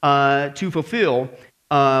to fulfill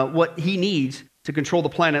what he needs to control the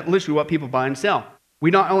planet, literally what people buy and sell.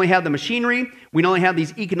 We not only have the machinery, we not only have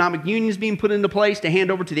these economic unions being put into place to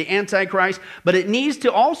hand over to the Antichrist, but it needs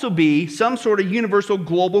to also be some sort of universal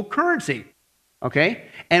global currency. Okay?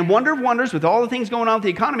 And wonder of wonders, with all the things going on with the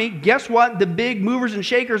economy, guess what the big movers and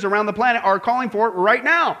shakers around the planet are calling for right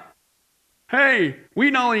now? Hey, we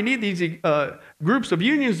not only need these groups of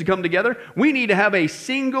unions to come together, we need to have a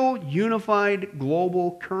single unified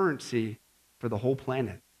global currency for the whole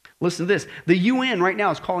planet. Listen to this. The UN right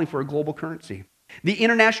now is calling for a global currency. The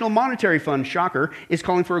International Monetary Fund, shocker, is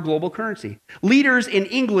calling for a global currency. Leaders in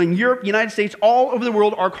England, Europe, United States, all over the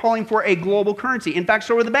world are calling for a global currency. In fact,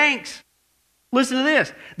 so are the banks. Listen to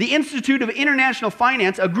this. The Institute of International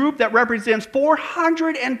Finance, a group that represents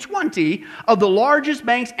 420 of the largest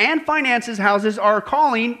banks and finances houses, are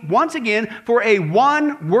calling, once again, for a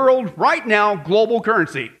one world, right now, global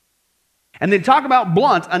currency. And they talk about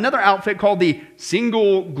Blunt, another outfit called the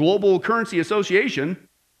Single Global Currency Association.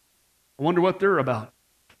 I wonder what they're about.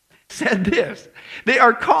 Said this. They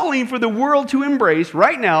are calling for the world to embrace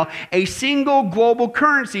right now a single global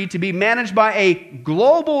currency to be managed by a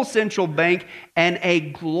global central bank and a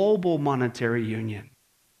global monetary union.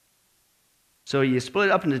 So you split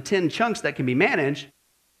it up into 10 chunks that can be managed,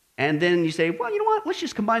 and then you say, well, you know what? Let's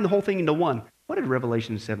just combine the whole thing into one. What did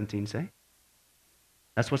Revelation 17 say?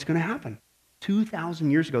 That's what's going to happen.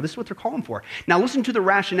 2,000 years ago. This is what they're calling for. Now listen to the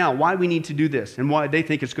rationale, why we need to do this and why they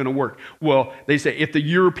think it's going to work. Well, they say if the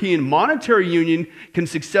European Monetary Union can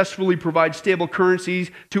successfully provide stable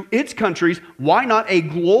currencies to its countries, why not a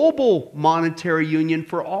global monetary union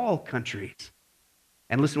for all countries?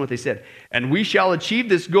 And listen to what they said. And we shall achieve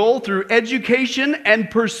this goal through education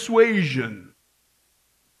and persuasion.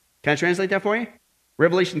 Can I translate that for you?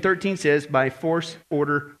 Revelation 13 says, by force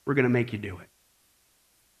order, we're going to make you do it.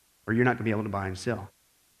 Or you're not going to be able to buy and sell.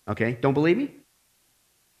 Okay? Don't believe me?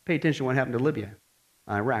 Pay attention to what happened to Libya,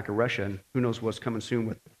 Iraq, or Russia, and who knows what's coming soon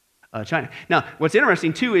with China. Now, what's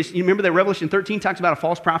interesting, too, is you remember that Revelation 13 talks about a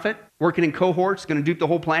false prophet working in cohorts, going to dupe the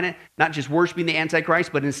whole planet, not just worshiping the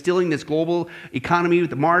Antichrist, but instilling this global economy with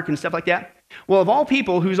the mark and stuff like that. Well, of all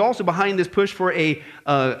people, who's also behind this push for a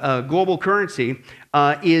global currency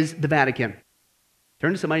is the Vatican.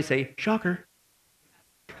 Turn to somebody and say, shocker.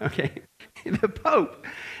 Okay. The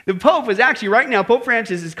Pope is actually, right now, Pope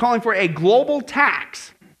Francis is calling for a global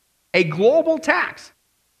tax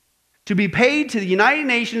to be paid to the United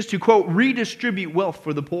Nations to, quote, redistribute wealth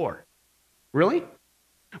for the poor. Really?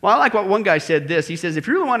 Well, I like what one guy said this. He says, if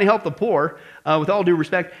you really want to help the poor, with all due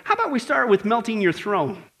respect, how about we start with melting your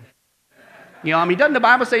throne? You know, I mean, doesn't the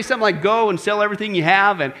Bible say something like go and sell everything you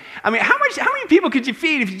have? And I mean, how many people could you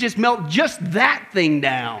feed if you just melt just that thing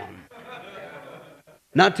down?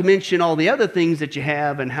 Not to mention all the other things that you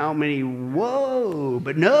have and how many, whoa.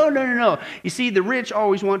 But no. You see, the rich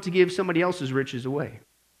always want to give somebody else's riches away.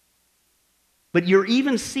 But you're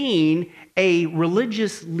even seeing a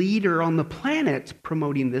religious leader on the planet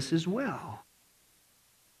promoting this as well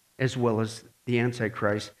as the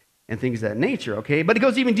Antichrist and things of that nature, okay? But it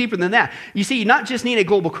goes even deeper than that. You see, you not just need a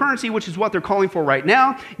global currency, which is what they're calling for right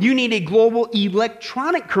now. You need a global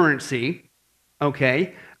electronic currency,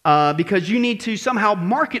 okay? Because you need to somehow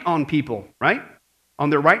mark it on people, right? On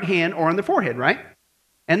their right hand or on their forehead, right?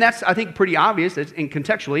 And that's, I think, pretty obvious and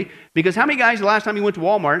contextually, because how many guys, the last time you went to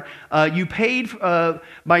Walmart, you paid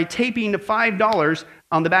by taping $5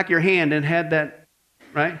 on the back of your hand and had that,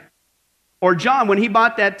 right? Or John, when he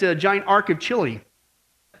bought that giant ark of chili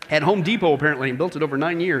at Home Depot, apparently, and built it over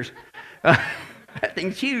 9 years. That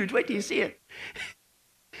thing's huge. Wait till you see it.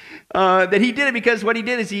 That he did it because what he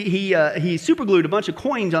did is he superglued a bunch of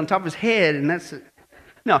coins on top of his head, and that's it.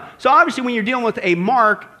 No. So obviously when you're dealing with a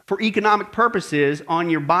mark for economic purposes on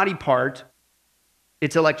your body part,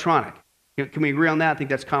 it's electronic. Can we agree on that? I think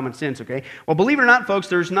that's common sense, okay? Well, believe it or not, folks,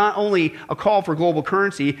 there's not only a call for global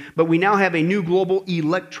currency, but we now have a new global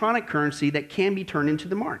electronic currency that can be turned into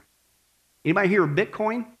the mark. Anybody hear of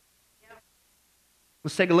Bitcoin?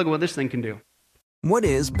 Let's take a look at what this thing can do. What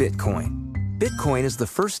is Bitcoin? Bitcoin is the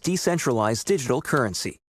first decentralized digital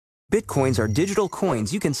currency. Bitcoins are digital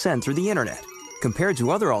coins you can send through the internet. Compared to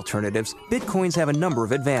other alternatives, Bitcoins have a number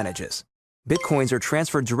of advantages. Bitcoins are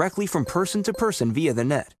transferred directly from person to person via the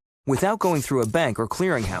net, without going through a bank or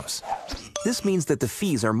clearinghouse. This means that the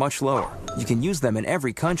fees are much lower. You can use them in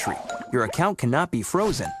every country. Your account cannot be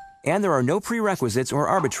frozen, and there are no prerequisites or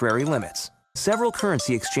arbitrary limits. Several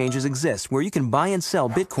currency exchanges exist where you can buy and sell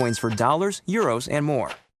Bitcoins for dollars, euros, and more.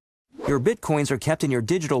 Your Bitcoins are kept in your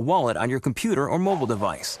digital wallet on your computer or mobile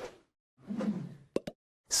device.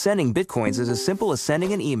 Sending Bitcoins is as simple as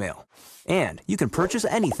sending an email. And you can purchase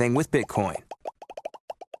anything with Bitcoin.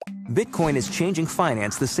 Bitcoin is changing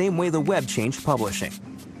finance the same way the web changed publishing.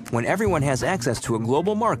 When everyone has access to a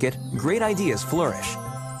global market, great ideas flourish.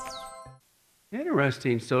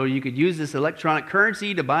 Interesting. So you could use this electronic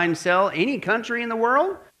currency to buy and sell any country in the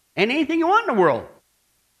world and anything you want in the world.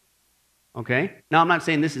 Okay? Now, I'm not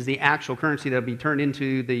saying this is the actual currency that will be turned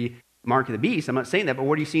into the mark of the beast. I'm not saying that, but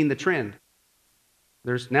what do you see in the trend?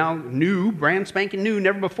 There's now new, brand spanking new,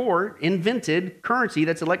 never before invented currency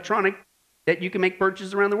that's electronic that you can make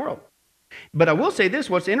purchases around the world. But I will say this,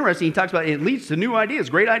 what's interesting, he talks about it leads to new ideas,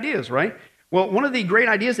 great ideas, right? Well, one of the great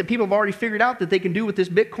ideas that people have already figured out that they can do with this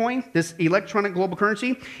Bitcoin, this electronic global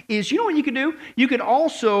currency, is you know what you could do? You could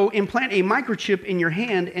also implant a microchip in your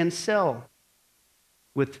hand and sell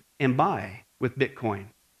and buy with Bitcoin.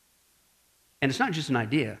 And it's not just an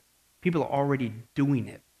idea. People are already doing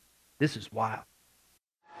it. This is wild.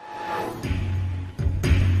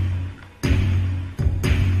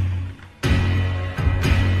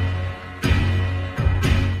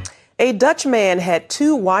 A Dutch man had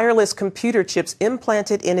 2 wireless computer chips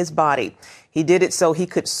implanted in his body. He did it so he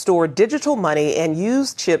could store digital money and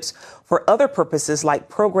use chips for other purposes like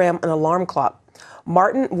program an alarm clock.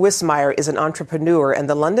 Martin Wismeyer is an entrepreneur, and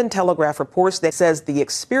the London Telegraph reports that says the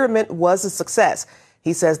experiment was a success.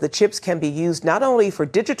 He says the chips can be used not only for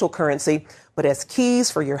digital currency, but as keys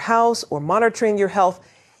for your house or monitoring your health,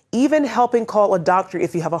 even helping call a doctor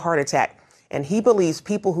if you have a heart attack. And he believes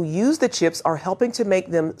people who use the chips are helping to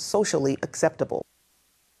make them socially acceptable.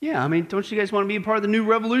 Yeah, I mean, don't you guys want to be a part of the new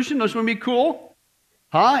revolution? Don't you want to be cool?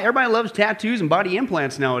 Huh? Everybody loves tattoos and body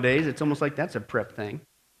implants nowadays. It's almost like that's a prep thing.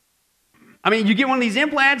 I mean, you get one of these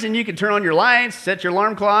implants and you can turn on your lights, set your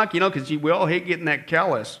alarm clock, because we all hate getting that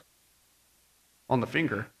callus on the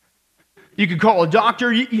finger. You could call a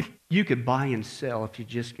doctor. You could buy and sell if you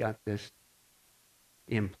just got this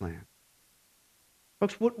implant.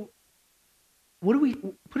 Folks, what do we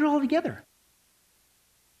put it all together?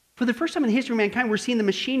 For the first time in the history of mankind, we're seeing the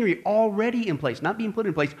machinery already in place, not being put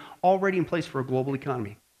in place, already in place for a global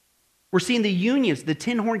economy. We're seeing the unions, the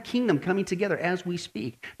Tin Horn Kingdom coming together as we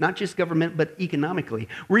speak, not just government, but economically.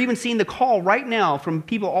 We're even seeing the call right now from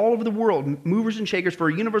people all over the world, movers and shakers, for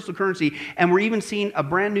a universal currency, and we're even seeing a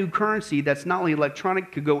brand new currency that's not only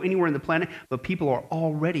electronic, could go anywhere in the planet, but people are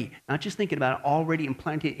already, not just thinking about it, already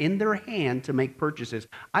implanting it in their hand to make purchases.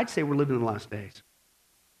 I'd say we're living in the last days.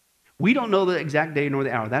 We don't know the exact day nor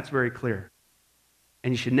the hour. That's very clear.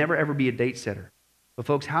 And you should never, ever be a date setter. But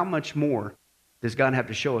folks, how much more does God have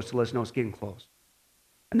to show us to let us know it's getting close?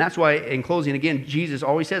 And that's why, in closing, again, Jesus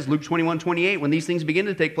always says, Luke 21:28, when these things begin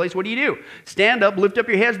to take place, what do? Stand up, lift up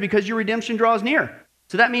your heads, because your redemption draws near.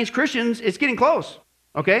 So that means, Christians, it's getting close,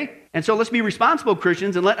 okay? And so let's be responsible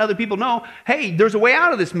Christians and let other people know, hey, there's a way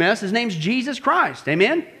out of this mess. His name's Jesus Christ,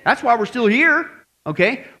 amen? That's why we're still here,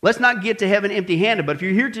 okay? Let's not get to heaven empty-handed. But if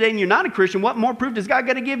you're here today and you're not a Christian, what more proof does God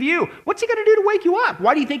got to give you? What's he going to do to wake you up?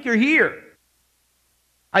 Why do you think you're here?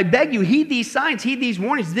 I beg you, heed these signs, heed these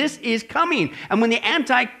warnings. This is coming. And when the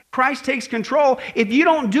Antichrist takes control, if you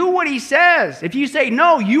don't do what he says, if you say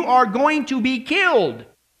no, you are going to be killed.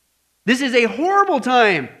 This is a horrible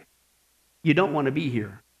time. You don't want to be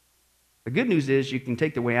here. The good news is you can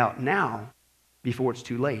take the way out now before it's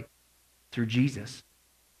too late through Jesus.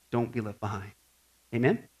 Don't be left behind.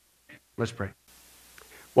 Amen? Let's pray.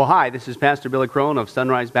 Well, hi, this is Pastor Billy Crone of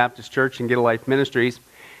Sunrise Baptist Church and Get a Life Ministries,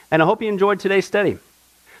 and I hope you enjoyed today's study.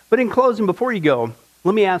 But in closing, before you go,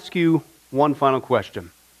 let me ask you one final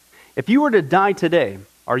question. If you were to die today,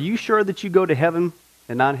 are you sure that you go to heaven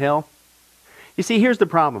and not hell? You see, here's the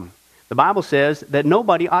problem. The Bible says that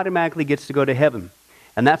nobody automatically gets to go to heaven,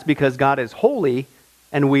 and that's because God is holy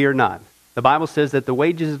and we are not. The Bible says that the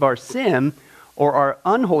wages of our sin or our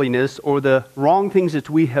unholiness or the wrong things that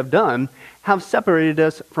we have done have separated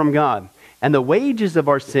us from God. And the wages of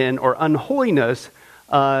our sin or unholiness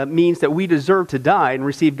means that we deserve to die and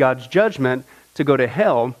receive God's judgment to go to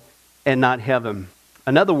hell and not heaven.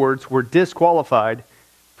 In other words, we're disqualified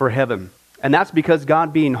for heaven. And that's because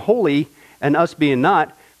God being holy and us being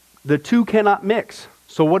not, the two cannot mix.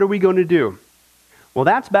 So what are we going to do? Well,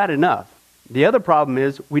 that's bad enough. The other problem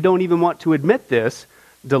is we don't even want to admit this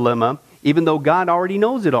dilemma, even though God already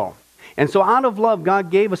knows it all. And so out of love,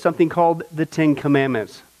 God gave us something called the Ten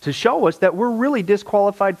Commandments to show us that we're really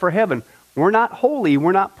disqualified for heaven. We're not holy,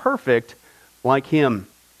 we're not perfect like him.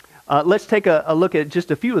 Let's take a look at just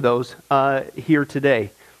a few of those here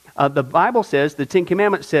today. The Bible says, the Ten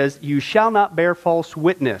Commandments says, you shall not bear false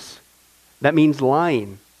witness. That means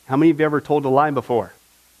lying. How many of you ever told a lie before?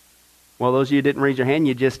 Well, those of you who didn't raise your hand,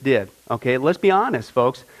 you just did. Okay, let's be honest,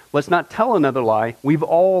 folks. Let's not tell another lie. We've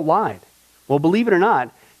all lied. Well, believe it or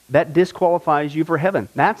not, that disqualifies you for heaven.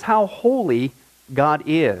 That's how holy God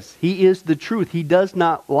is. He is the truth. He does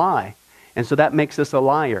not lie. And so that makes us a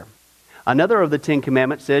liar. Another of the Ten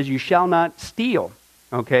Commandments says, you shall not steal.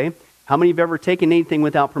 Okay? How many have ever taken anything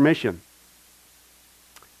without permission?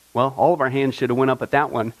 Well, all of our hands should have went up at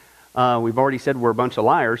that one. We've already said we're a bunch of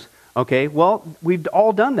liars. Okay? Well, we've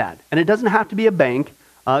all done that. And it doesn't have to be a bank.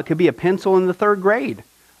 It could be a pencil in the 3rd grade.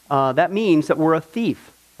 That means that we're a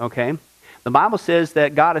thief. Okay? The Bible says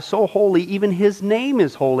that God is so holy, even his name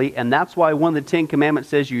is holy. And that's why one of the Ten Commandments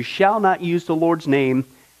says, you shall not use the Lord's name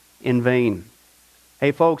in vain.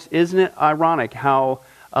 Hey folks, isn't it ironic how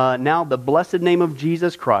now the blessed name of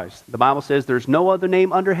Jesus Christ, the Bible says there's no other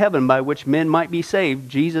name under heaven by which men might be saved,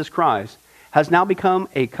 Jesus Christ, has now become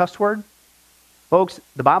a cuss word? Folks,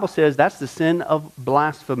 the Bible says that's the sin of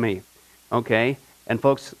blasphemy. Okay? And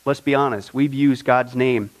folks, let's be honest, we've used God's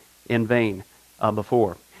name in vain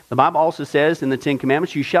before. The Bible also says in the Ten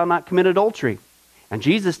Commandments, you shall not commit adultery. And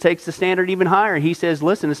Jesus takes the standard even higher. He says,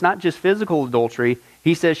 listen, it's not just physical adultery.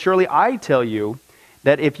 He says, surely I tell you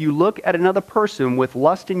that if you look at another person with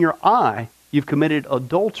lust in your eye, you've committed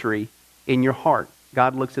adultery in your heart.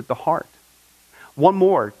 God looks at the heart. One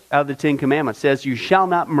more out of the Ten Commandments says, you shall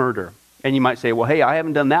not murder. And you might say, well, hey, I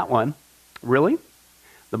haven't done that one. Really?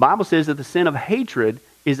 The Bible says that the sin of hatred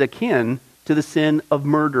is akin to the sin of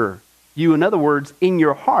murder. You, in other words, in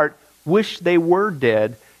your heart, wish they were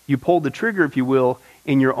dead. You pulled the trigger, if you will,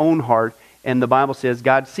 in your own heart. And the Bible says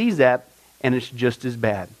God sees that, and it's just as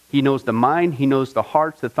bad. He knows the mind, he knows the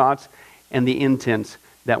hearts, the thoughts, and the intents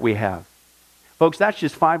that we have. Folks, that's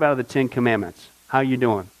just 5 out of the 10 commandments. How you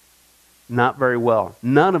doing? Not very well.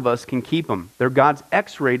 None of us can keep them. They're God's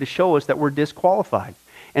x-ray to show us that we're disqualified.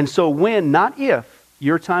 And so when, not if,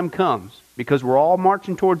 your time comes, because we're all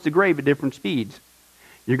marching towards the grave at different speeds,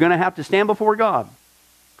 you're going to have to stand before God.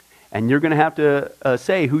 And you're going to have to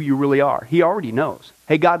say who you really are. He already knows.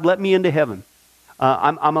 Hey, God, let me into heaven.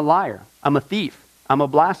 I'm a liar. I'm a thief. I'm a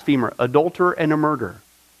blasphemer, adulterer, and a murderer.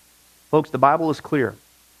 Folks, the Bible is clear.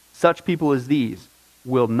 Such people as these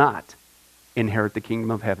will not inherit the kingdom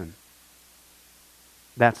of heaven.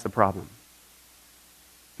 That's the problem.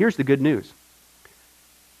 Here's the good news.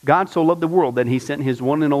 God so loved the world that he sent his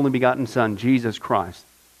one and only begotten Son, Jesus Christ,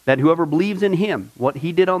 that whoever believes in him, what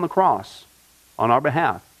he did on the cross on our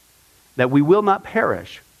behalf, that we will not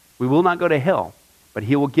perish, we will not go to hell, but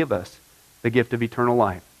he will give us the gift of eternal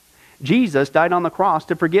life. Jesus died on the cross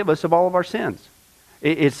to forgive us of all of our sins.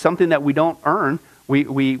 It's something that we don't earn.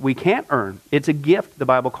 We can't earn. It's a gift, the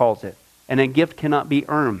Bible calls it. And a gift cannot be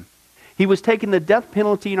earned. He was taking the death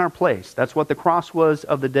penalty in our place. That's what the cross was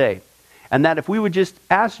of the day. And that if we would just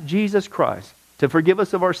ask Jesus Christ to forgive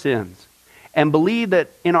us of our sins and believe that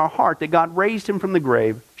in our heart that God raised him from the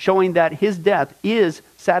grave, showing that his death is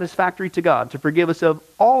satisfactory to God to forgive us of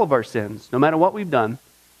all of our sins, no matter what we've done,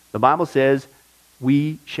 the Bible says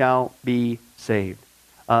we shall be saved.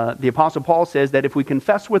 The Apostle Paul says that if we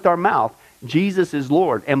confess with our mouth Jesus is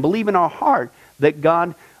Lord and believe in our heart that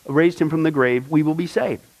God raised him from the grave, we will be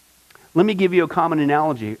saved. Let me give you a common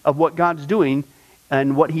analogy of what God's doing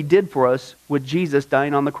and what he did for us with Jesus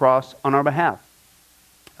dying on the cross on our behalf.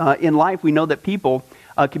 In life, we know that people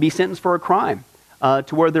can be sentenced for a crime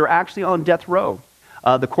to where they're actually on death row.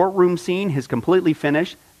 The courtroom scene has completely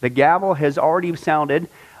finished. The gavel has already sounded.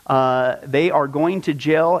 They are going to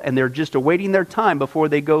jail, and they're just awaiting their time before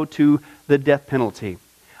they go to the death penalty.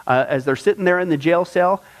 As they're sitting there in the jail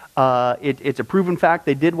cell, it's a proven fact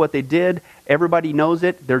they did what they did. Everybody knows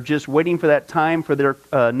it. They're just waiting for that time for their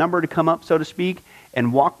number to come up, so to speak,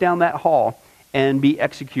 and walk down that hall and be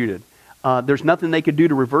executed. There's nothing they could do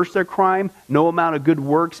to reverse their crime. No amount of good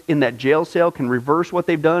works in that jail cell can reverse what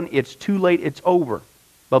they've done. It's too late. It's over.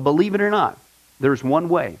 But believe it or not, there's one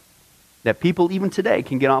way that people even today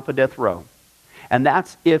can get off a death row. And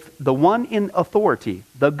that's if the one in authority,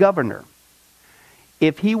 the governor,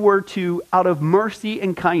 if he were to, out of mercy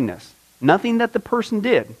and kindness, nothing that the person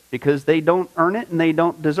did, because they don't earn it and they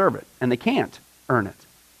don't deserve it, and they can't earn it,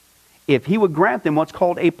 if he would grant them what's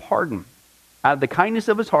called a pardon, out of the kindness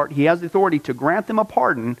of his heart, he has the authority to grant them a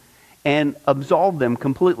pardon and absolve them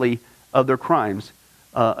completely of their crimes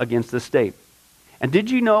against the state. And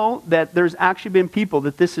did you know that there's actually been people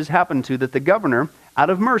that this has happened to, that the governor,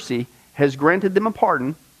 out of mercy, has granted them a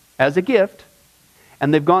pardon as a gift,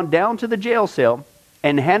 and they've gone down to the jail cell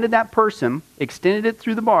and handed that person, extended it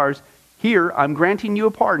through the bars, here, I'm granting you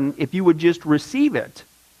a pardon. If you would just receive it,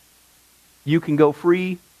 you can go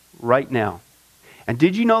free right now. And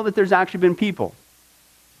did you know that there's actually been people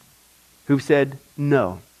who've said,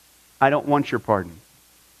 no, I don't want your pardon.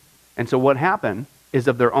 And so what happened is,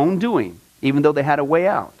 of their own doing, even though they had a way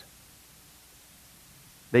out,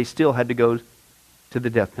 they still had to go to the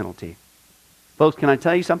death penalty. Folks, can I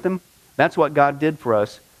tell you something? That's what God did for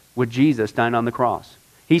us with Jesus dying on the cross.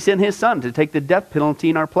 He sent his Son to take the death penalty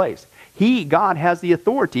in our place. God has the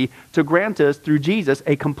authority to grant us through Jesus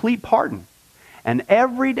a complete pardon. And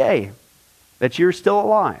every day that you're still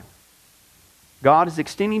alive, God is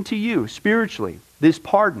extending to you spiritually this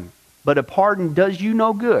pardon. But a pardon does you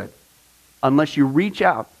no good unless you reach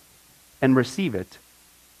out and receive it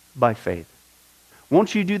by faith.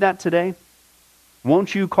 Won't you do that today?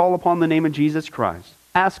 Won't you call upon the name of Jesus Christ?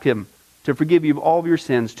 Ask him to forgive you of all of your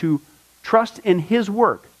sins, to trust in his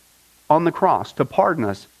work on the cross to pardon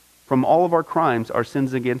us from all of our crimes, our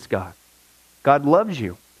sins against God. God loves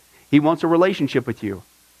you. He wants a relationship with you.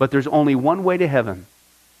 But there's only one way to heaven.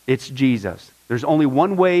 It's Jesus. There's only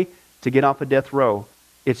one way to get off a death row.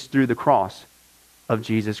 It's through the cross of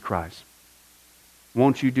Jesus Christ.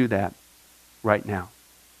 Won't you do that right now?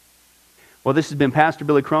 Well, this has been Pastor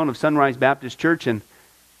Billy Crone of Sunrise Baptist Church and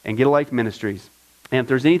Get a Life Ministries. And if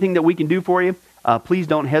there's anything that we can do for you, please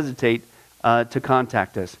don't hesitate to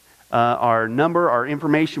contact us. Our number, our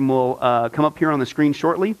information will come up here on the screen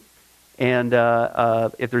shortly. And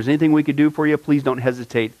if there's anything we could do for you, please don't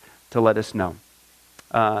hesitate to let us know.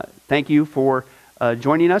 Thank you for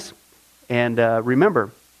joining us. And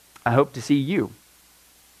remember, I hope to see you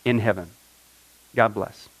in heaven. God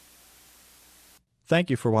bless. Thank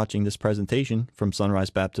you for watching this presentation from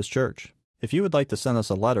Sunrise Baptist Church. If you would like to send us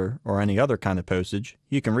a letter or any other kind of postage,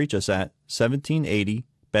 you can reach us at 1780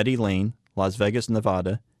 Betty Lane, Las Vegas,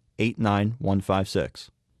 Nevada, 89156.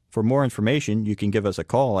 For more information, you can give us a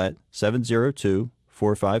call at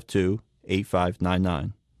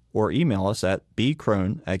 702-452-8599 or email us at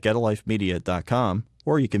bcrone@getalifemedia.com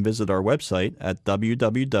or you can visit our website at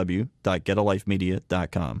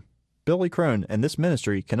www.getalifemedia.com. Billy Crone and this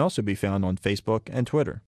ministry can also be found on Facebook and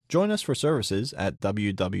Twitter. Join us for services at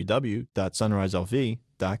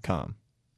www.sunriselv.com.